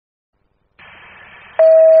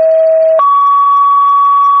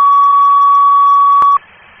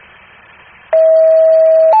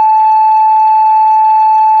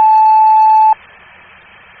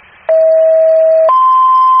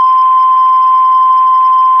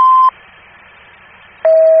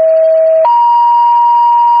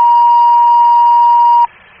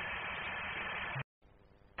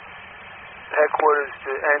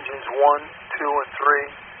engines 1, 2, and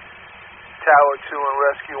 3. Tower 2 and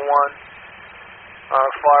Rescue 1 on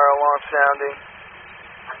a fire alarm sounding.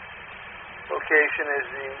 Location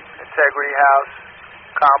is the Integrity House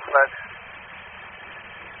complex,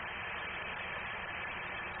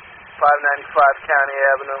 595 County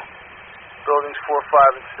Avenue, buildings 4,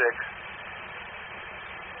 5, and 6.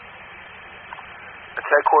 It's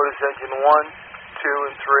headquarters engine 1, 2,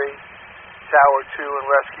 and 3. Tower 2 and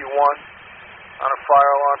Rescue 1 on a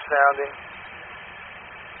fire alarm sounding.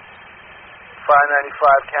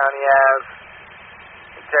 595 County Ave,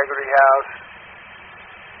 Integrity House,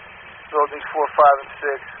 buildings 4, 5, and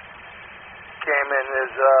 6. Came in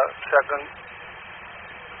as second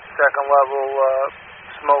level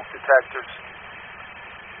smoke detectors.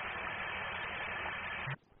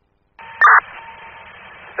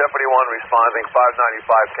 Deputy 1 responding,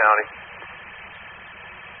 595 County.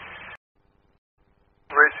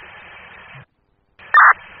 Rich.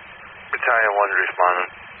 Battalion 1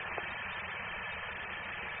 responding.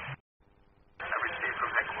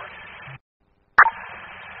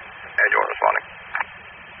 Edge 1 responding.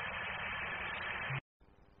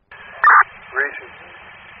 Reese.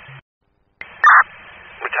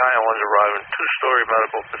 Battalion 1's arriving. Two-story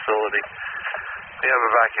medical facility. We have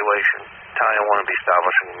evacuation. Battalion 1 will be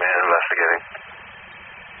establishing man investigating.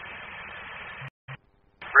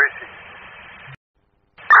 Reese.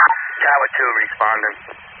 Tower 2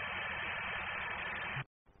 responding.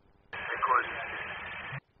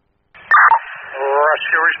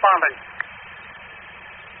 Rescue responding.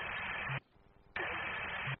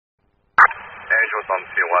 Edge was on the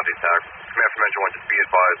field while the attack. Command from Engine 1, just be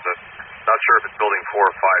advised that not sure if it's building 4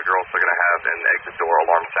 or 5. You're also going to have an exit door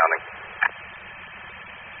alarm sounding.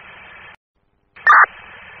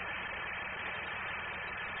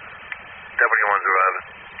 Deputy 1's arriving.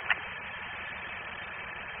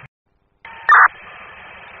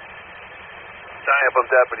 Tying up of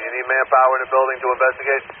deputy. You need manpower in the building to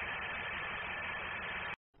investigate?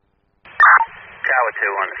 Tower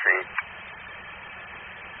 2 on the scene.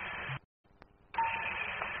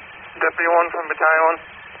 Deputy 1 from Battalion 1.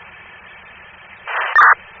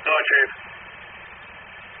 No, Chief.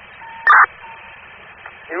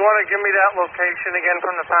 You want to give me that location again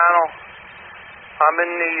from the panel? I'm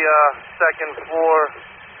in the second floor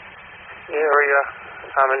area.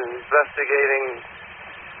 I'm investigating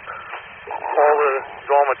all the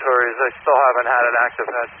dormitories. I still haven't had an active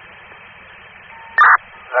head.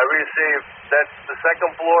 I received. That's the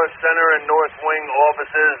second floor, center and north wing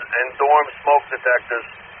offices and dorm smoke detectors.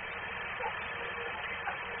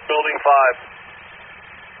 Building 5.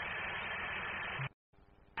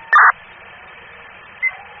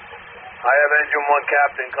 I have engine 1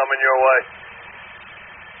 captain coming your way.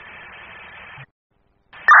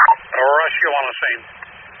 Rescue on the scene.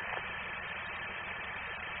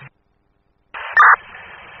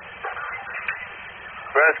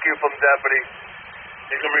 Rescue from deputy.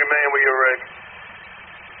 You can remain with your rig.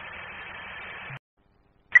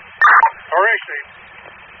 Receive.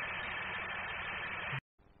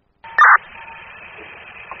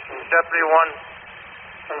 Deputy 1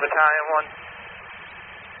 from Battalion 1.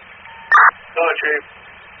 No, Chief.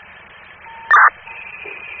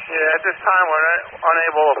 Yeah, at this time we're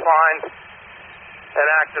unable to find an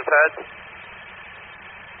active head.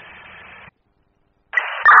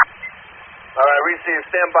 All right, receive.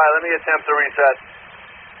 Stand by. Let me attempt to reset.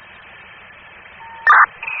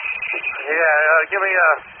 Yeah, give me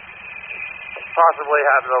possibly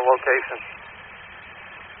have the location.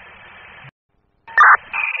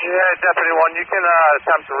 Yeah, Deputy 1, you can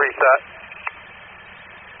attempt to reset.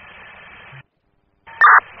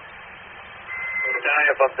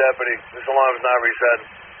 Battalion from deputy. This alarm is not reset.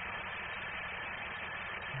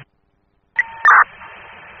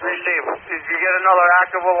 Receive. Did you get another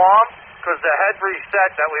active alarm? Because the head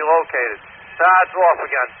reset that we located. That's off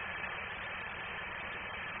again.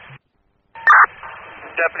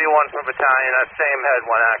 Deputy 1 from Battalion, that same head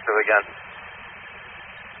went active again.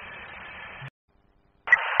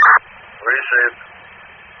 Receive.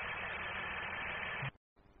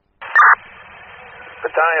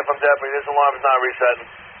 Battalion from deputy. This alarm is not resetting.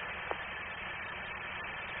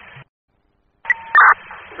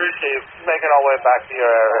 Receive. Making our way back to your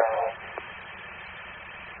area.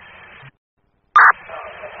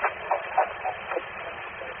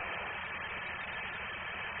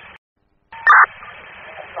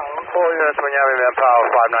 Four units when you have manpower,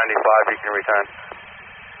 595, you can return.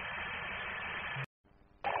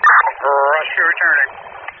 Rescue returning.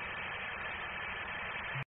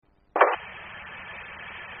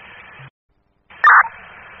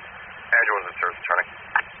 Angela was in service returning.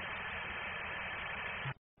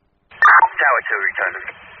 Tower 2 returning.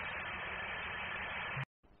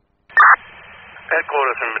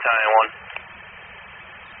 Headquarters from Battalion 1.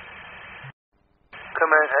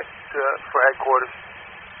 Come in for headquarters.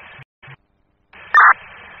 595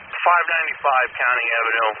 County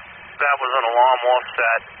Avenue. That was an alarm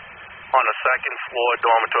offset on the second floor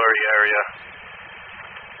dormitory area.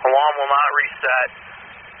 Alarm will not reset.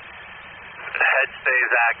 The head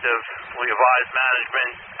stays active. We advise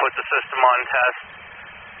management, put the system on test,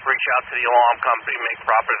 reach out to the alarm company, make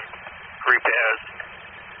proper repairs,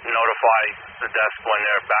 notify the desk when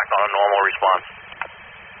they're back on a normal response.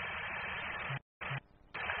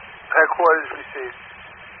 Headquarters received.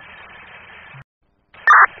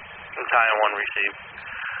 Battalion 1 received.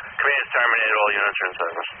 Command has terminated all units are in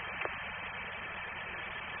service.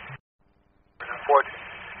 Report.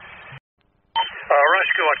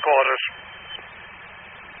 Rescue headquarters.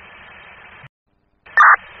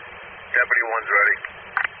 Deputy 1's ready.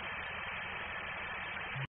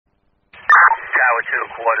 Tower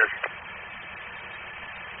 2 quarters.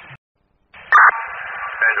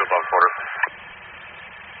 Angels on quarters.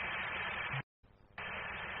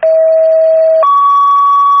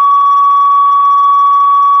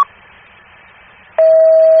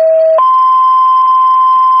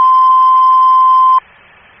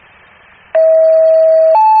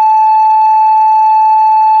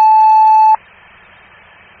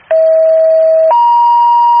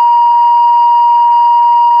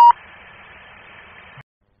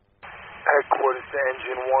 Headquarters to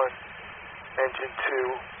Engine 1, Engine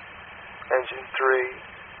 2, Engine 3,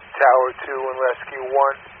 Tower 2 and Rescue 1.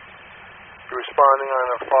 You're responding on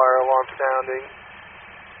a fire alarm sounding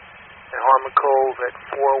in Harmon Cove at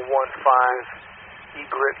 415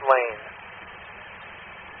 Egret Lane.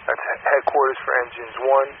 That's headquarters for Engines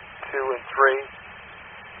 1, 2, and 3,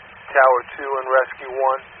 Tower 2 and Rescue 1.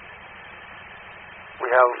 We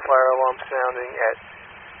have a fire alarm sounding at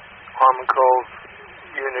Harmon Cove,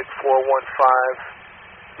 Unit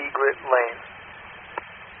 415, Egret Lane.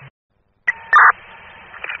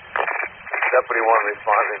 Deputy 1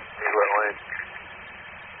 responding, Egret Lane.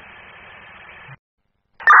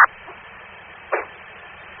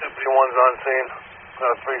 Deputy 1's on scene.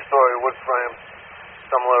 A 3-story wood frame.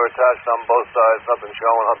 Similar attached on both sides. Nothing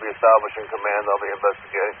showing. I'll be establishing command. I'll be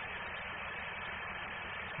investigating.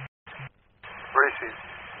 Receive.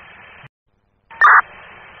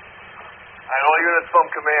 And all units from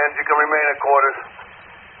command, you can remain at quarters.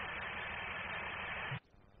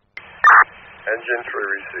 Engine 3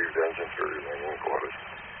 received. Engine 3 remaining quarters.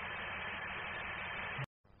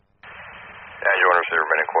 Engine 1 received.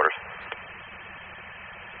 Remaining quarters.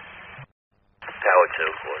 Tower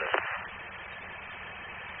 2 quarters.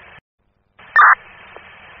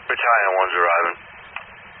 Battalion 1's arriving.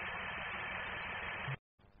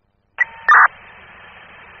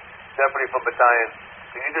 Deputy from Battalion,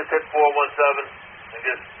 can you just hit 417 and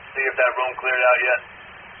just see if that room cleared out yet?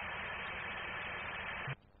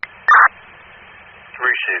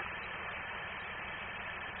 Received.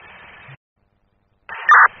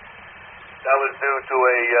 That was due to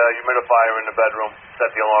a humidifier in the bedroom. Set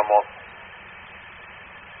the alarm off.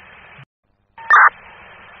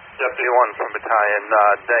 Deputy 1 from Battalion,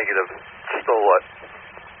 negative. Still what?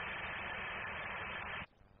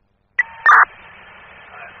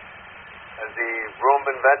 Has the room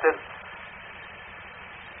been vented?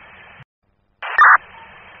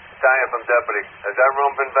 Battalion from Deputy, has that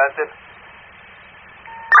room been vented?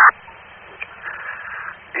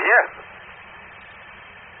 Yeah.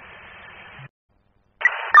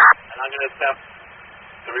 And I'm going to attempt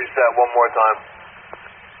to reset one more time.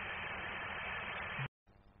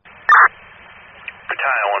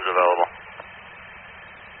 Battalion 1's available.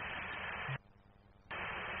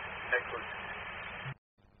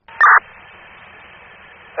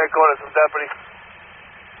 Headquarters from Deputy.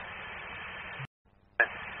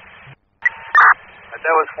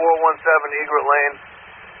 That was 417 Egret Lane.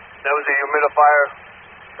 That was a humidifier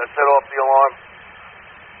that set off the alarm.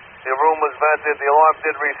 The room was vented. The alarm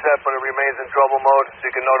did reset, but it remains in trouble mode, so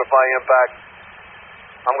you can notify impact.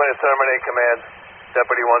 I'm going to terminate command.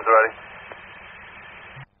 Deputy 1's ready.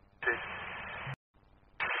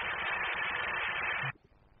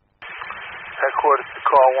 Headquarters to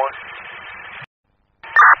call 1.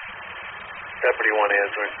 Deputy 1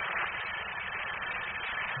 answering.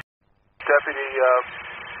 Deputy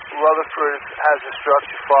Rutherford has a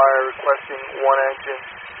structure fire requesting 1 engine.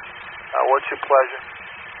 What's your pleasure?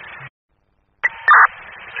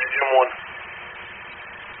 Engine 1.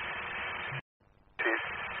 Chief.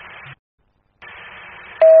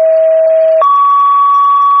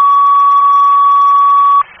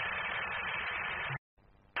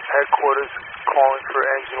 Headquarters calling for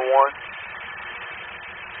engine 1.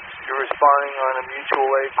 You're responding on a mutual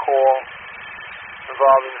aid call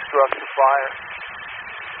involving structure fire.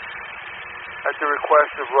 At the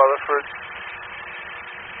request of Rutherford,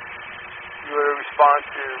 you are to respond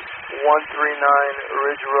to 139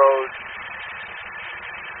 Ridge Road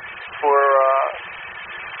for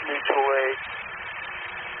mutual aid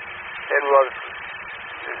in Rutherford.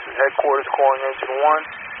 This is headquarters calling engine 1,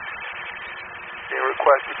 being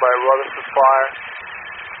requested by Rutherford Fire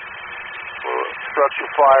for structure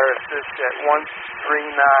fire assist at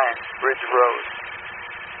 139 Ridge Road.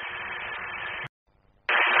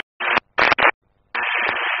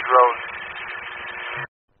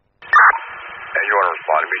 And you want to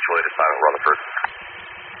respond to mutual aid assignment, Rutherford?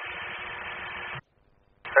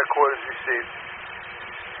 Headquarters received.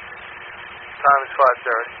 Time is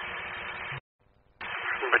 5:30.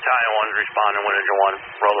 Battalion 1's responding with engine 1,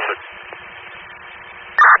 Rutherford.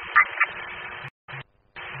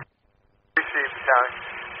 Received, battalion.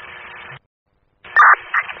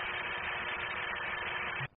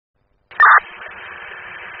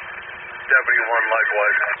 Deputy 1,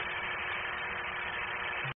 likewise.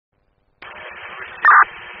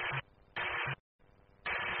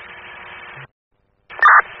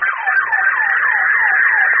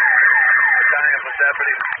 Battalion for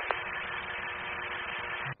deputy.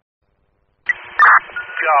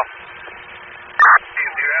 Go. Do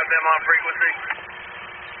you have them on frequency?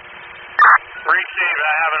 Receive,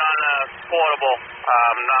 I have it on portable.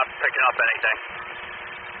 I'm not picking up anything.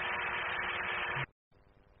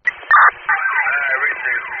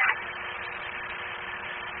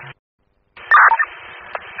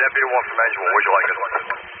 Deputy 1 from engine 1, would you like it?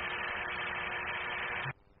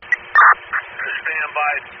 Stand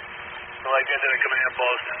by. I'd like into the command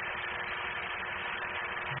post.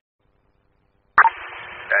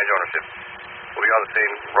 Engine ownership. We'll be on the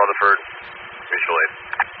scene, Rutherford, mutual aid.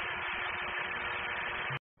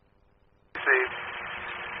 Received.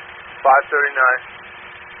 5:39.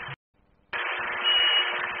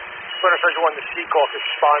 British Engine 1 to Secaucus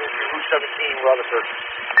responding to Route 17, Rutherford.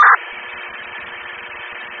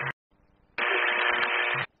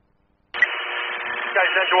 Guys,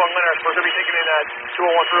 Engine 1 Leonard, we're going to be taking in at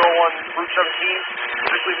 201, 301, Route 17.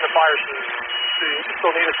 We're just leaving the fire scene. Do you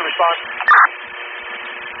still need us to respond?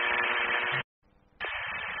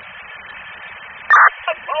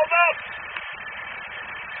 Hold up!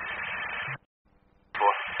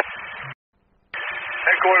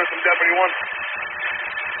 Headquarters from Deputy 1.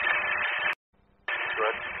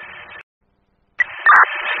 Good.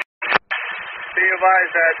 Be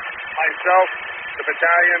advised that myself, the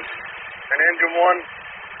battalion, and Engine 1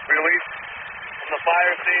 released from the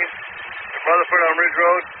fire scene at Rutherford on Ridge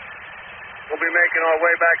Road. We'll be making our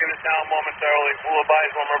way back into town momentarily. We'll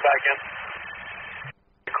advise when we're back in.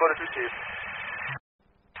 Headquarters received.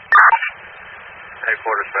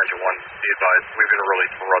 Headquarters from Engine 1, be advised, we've been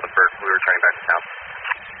released from Rutherford. We're returning back to town.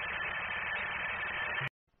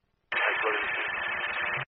 Headquarters received.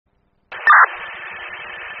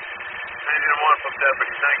 Engine 1 from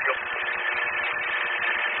Deputy, thank you.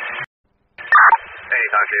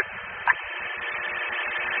 Anytime, Chief.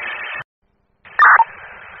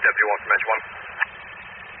 Deputy 1 from Engine 1.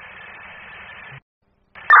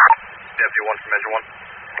 Deputy 1 from Engine 1.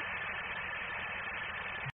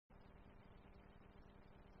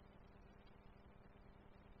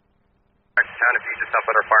 Back to town, if you could just stop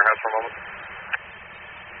at our firehouse for a moment.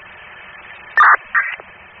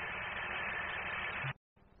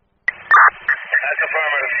 That's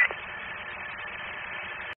affirmative.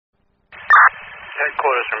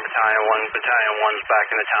 Headquarters from Battalion 1. Battalion 1's back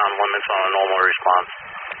in the town limits on a normal response.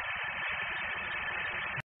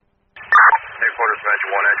 Headquarters from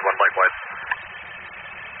Engine 1, Engine 1 likewise.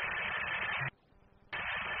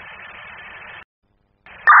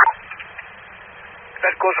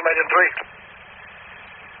 Headquarters from Engine 3.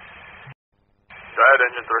 Go ahead,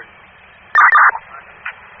 Engine 3.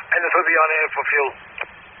 Engine 3 be on air for fuel.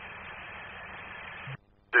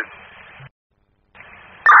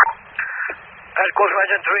 Headquarters from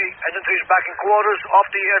Engine 3. Engine 3 is back in quarters. Off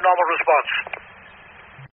the air, normal response.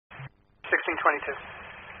 1622.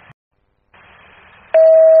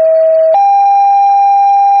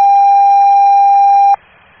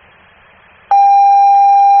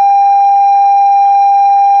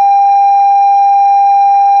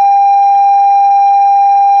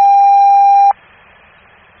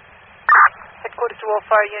 Headquarters to all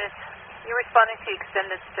fire units. You're responding to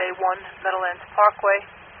extended stay 1, Meadowkands Parkway,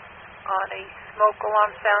 on a smoke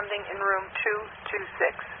alarm sounding in room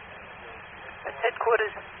 226. That's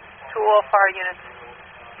headquarters to all fire units.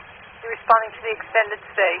 You're responding to the extended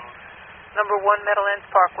stay, number 1, Meadowkands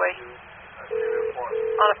Parkway,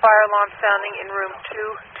 on a fire alarm sounding in room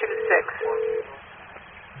 226.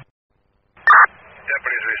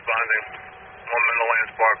 responding. 1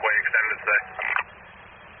 Meadowlands Parkway, extended stay.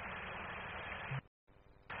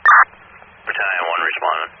 Battalion 1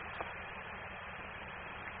 responding.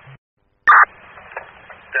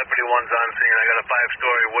 Deputy 1's on scene. I got a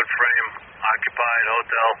 5-story wood frame, occupied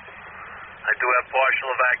hotel. I do have partial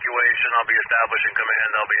evacuation. I'll be establishing command.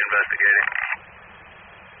 I'll be investigating.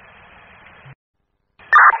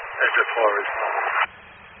 Exit 4 responding.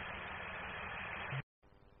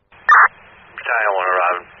 Battalion 1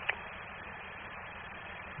 arriving.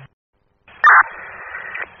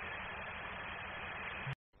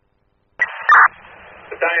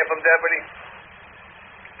 Battalion from Deputy.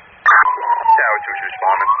 Tower 2's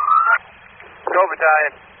responding. Go,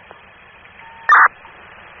 Battalion.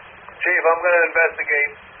 Chief, I'm going to investigate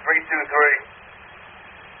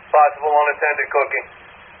 323. Possible unattended cooking.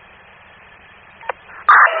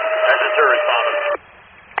 Engine 2 responding.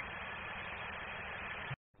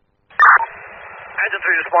 Engine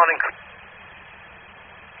 3 responding.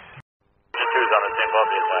 Engine 2's on the same above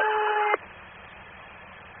the attack.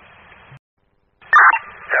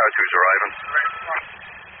 Tower 2's arriving.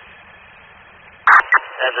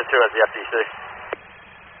 Engine 2 at the FDC.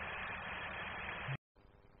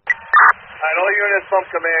 Alright, all units from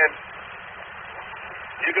command.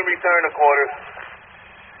 You can return to quarters.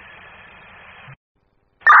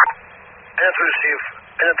 Engine 3 receive.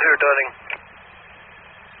 Engine 3 returning.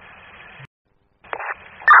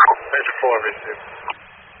 Engine 4 receive.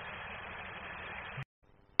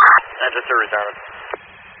 Engine 2 returning.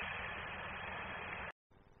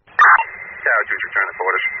 Tower 2's returning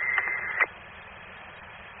quarters.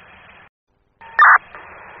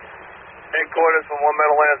 Headquarters from 1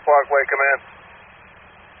 Meadowlands Parkway, command.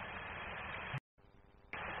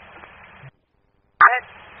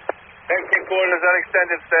 Headquarters at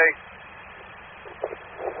extended stay.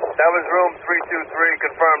 That was room 323,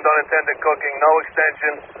 confirmed unattended cooking, no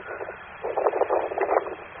extension.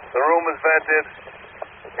 The room is vented.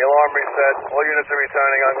 The alarm reset. All units are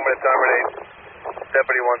returning. I'm going to terminate.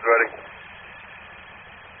 Deputy 1's ready.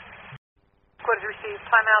 Quarters received.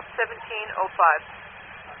 Timeout 17:05.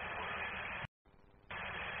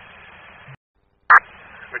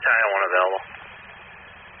 Battalion 1 available.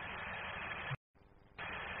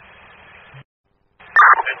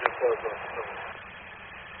 Engine 4 go.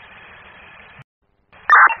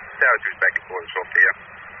 Tower 2's back in quarters. Off to you.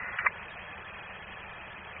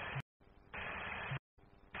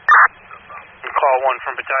 Call 1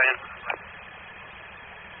 from Battalion.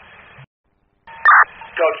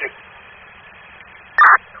 Go, Chief.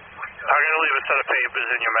 I'm going to leave a set of papers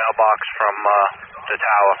in your mailbox from the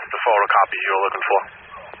tower, the photocopies you were looking for.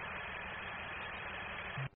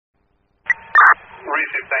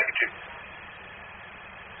 Receive. Thank you, Chief.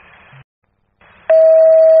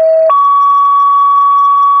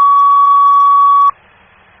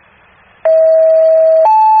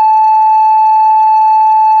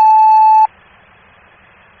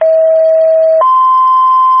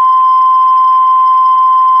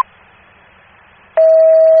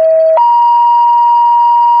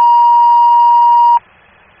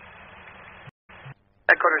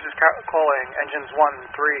 Headquarters is calling engines 1, 3,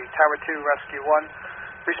 Tower 2, Rescue 1.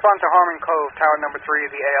 Respond to Harmon Cove, Tower number 3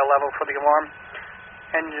 at the AL level for the alarm.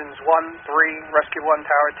 Engines 1, 3, Rescue 1,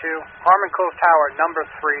 Tower 2. Harmon Cove Tower number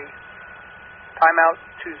 3. Timeout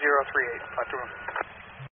 2038. Dr. Room.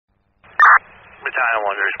 Battalion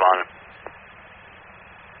 1 responding.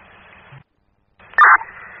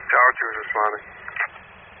 Tower 2 is responding.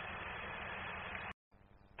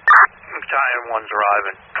 Battalion 1's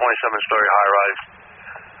arriving. 27-story high-rise.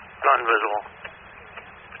 Nothing visible.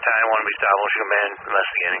 Battalion 1 will be establishing command,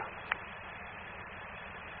 investigating.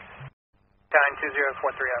 Battalion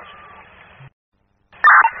 2043 hours.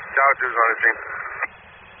 Tower 2's on the scene.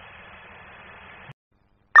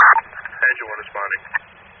 Engine 1 responding.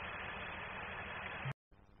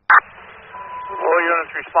 All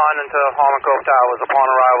units responding to Harmon Cove Towers. Upon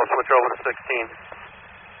arrival, switch over to 16.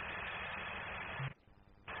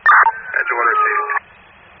 Engine 1 received.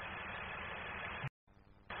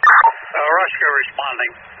 Rushka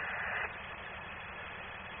responding.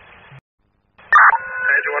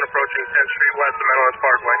 Engine 1 approaching 10th Street west of Meadowlands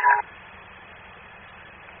Parkway.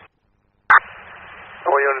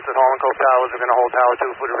 All units at Harmon Cove Towers are going to hold Tower 2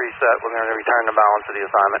 for the reset. We're going to return the balance of the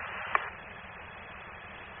assignment.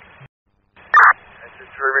 Engine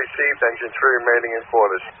 3 received. Engine 3 remaining in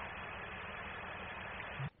quarters.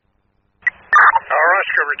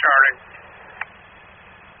 Rushka returning.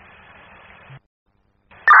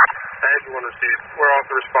 Engine 1 received. We're off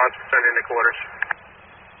the response, sending to quarters.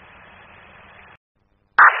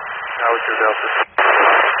 Tower 2 Delta.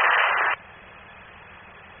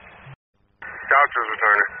 Tower 2's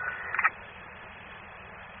returning.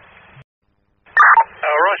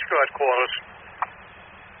 to headquarters.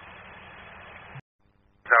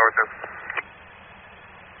 Tower 2.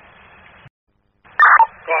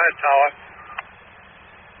 Go ahead, Tower.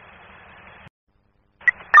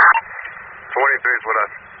 23 is with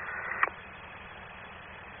us.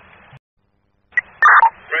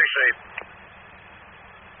 Ray shape.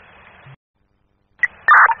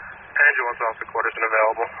 Engine 1's off the quarters and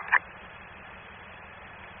available.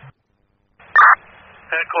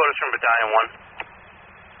 Headquarters from Battalion 1.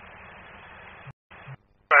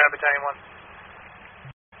 Go ahead, Battalion 1.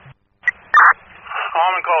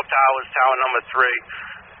 Harmon Cove Towers, tower number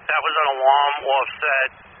 3. That was an alarm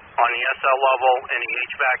offset on the SL level in the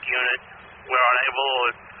HVAC unit. We're unable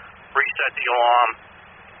to reset the alarm.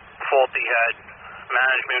 Faulty head.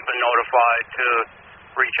 Management has been notified to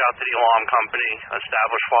reach out to the alarm company,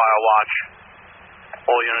 establish fire watch.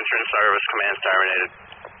 All units are in service. Command's terminated.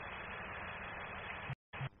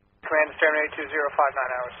 Command is terminated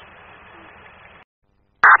 2059 hours.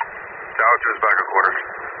 Tower 2 is back at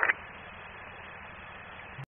quarters.